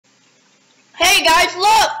Hey guys,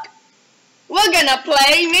 look! We're gonna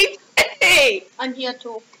play Meepcity! I'm here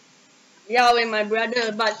too. Yeah, with my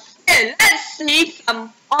brother, but still, let's see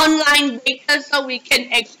some online data so we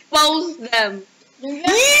can expose them. Don't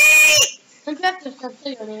you have to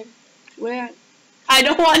censor your name? Where? I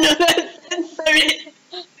don't want to censor it.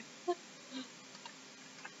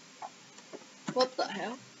 What the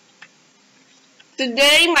hell?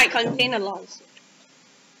 Today might contain a lot of stuff.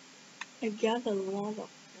 I got a lot of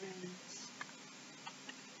friends.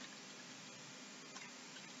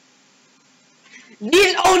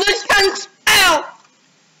 These oldest can spell!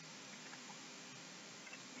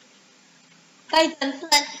 Titans,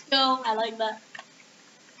 let's go. I like that.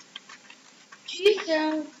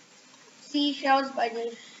 Seashells by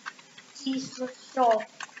the seashore.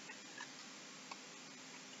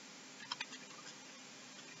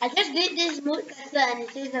 I just did this mood tester and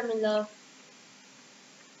it says I'm in love.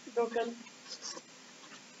 Broken.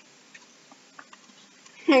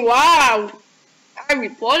 Wow! I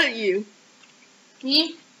reported you.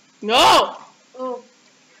 Me? No! Oh.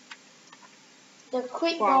 The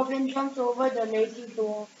quick Wow. goblin jumps over the lazy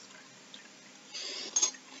dwarf.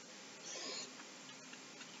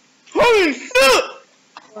 Holy shit!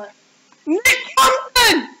 What? Nick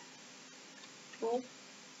Crumpton! Who?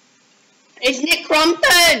 It's Nick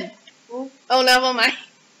Crumpton! Who? Oh, never mind.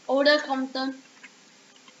 Oder Compton.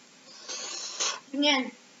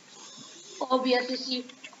 Again. Or BSCC.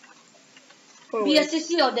 Oh,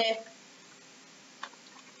 BSCC or there?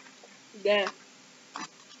 there.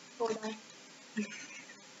 Hold on.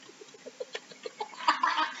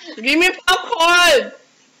 Give me popcorn!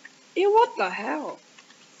 Ew, what the hell?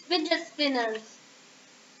 Fidget spinners.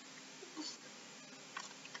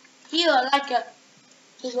 Here, like a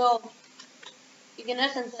to go. You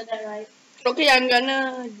cannot censor that, right? Okay, I'm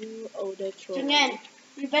gonna do older troll. Jungen,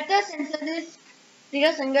 you better censor this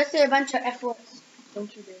because I'm gonna say a bunch of F words.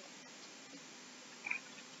 Don't you dare.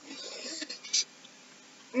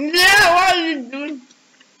 Yeah, what are you doing?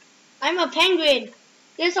 I'm a penguin.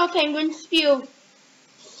 This is how penguins feel.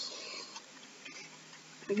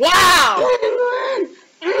 Wow!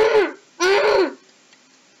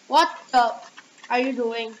 What the are you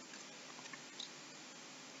doing?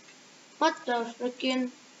 What the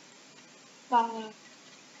freaking fuck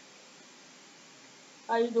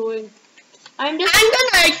are you doing? I'm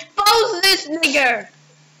gonna expose this nigger!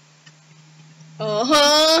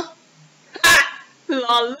 Uh-huh. Ha!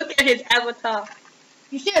 Lol, look at his avatar.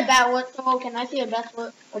 You say a bad word, so can I say a bad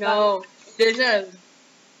word? No, this is...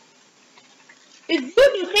 It's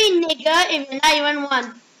good to say nigger if you're not even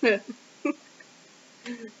one.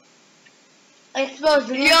 Expose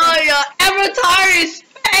you. Your avatar is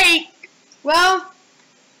fake! Well,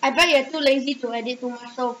 I bet you're too lazy to edit too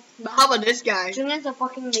much, so But how about this guy? Jungen's a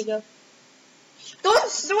fucking nigger. Don't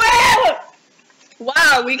swear!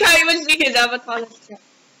 Wow, we can't even see his avatar. Let's check.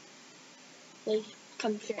 Please.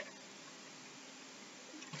 Come check.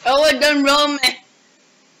 Oh, it done wrong, man.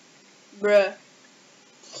 Bruh.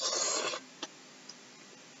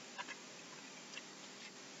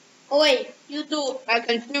 Oh wait, you do I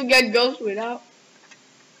can still get ghosts without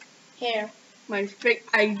hair. my fake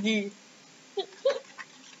ID.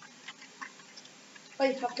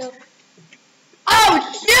 Wait, fucker. Oh,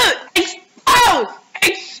 shoot! Expose!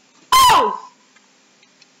 Expose!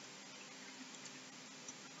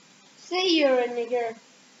 Say you're a nigger.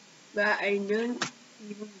 But I don't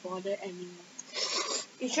even bother anymore.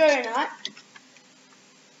 You sure you're not?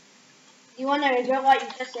 You wanna regret what you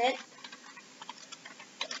just said?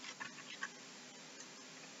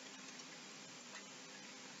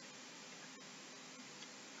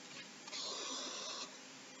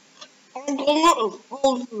 I'm gonna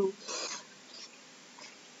expose you.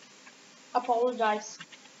 Apologize.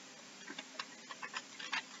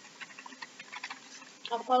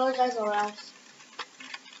 Apologize or else.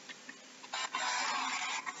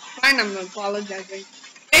 Fine, I'm apologizing.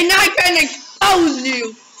 And I can expose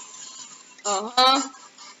you! Uh-huh.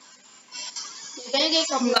 You're gonna get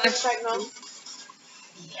copyright strike now.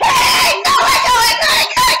 Hey! No!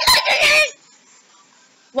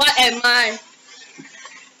 What am I?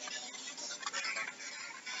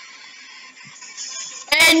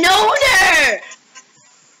 An Oder!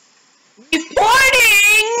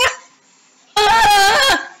 Reporting!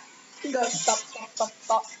 Go, stop.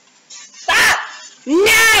 Stop!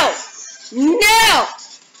 No! No!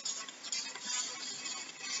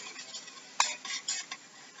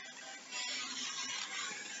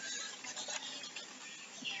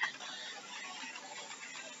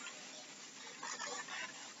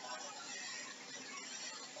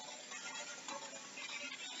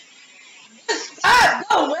 Stop!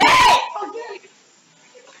 Go away! Okay.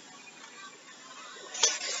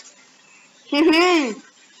 Oh!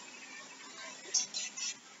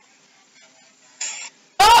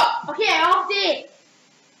 Okay, off it.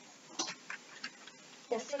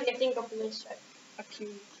 They're still getting copyright strike. Okay.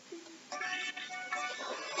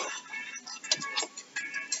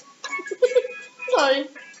 Sorry.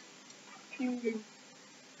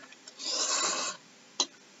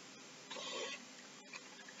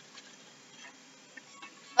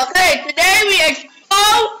 Okay, today we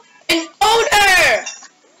expose an odor.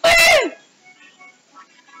 Woo!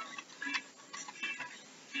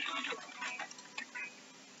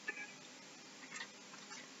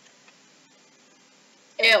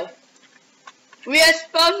 Ew. We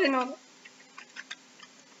expose an odor.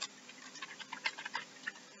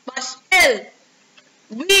 But still,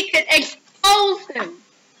 we can expose him.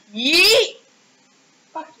 Yeet.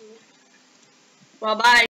 Fuck you. Bye bye.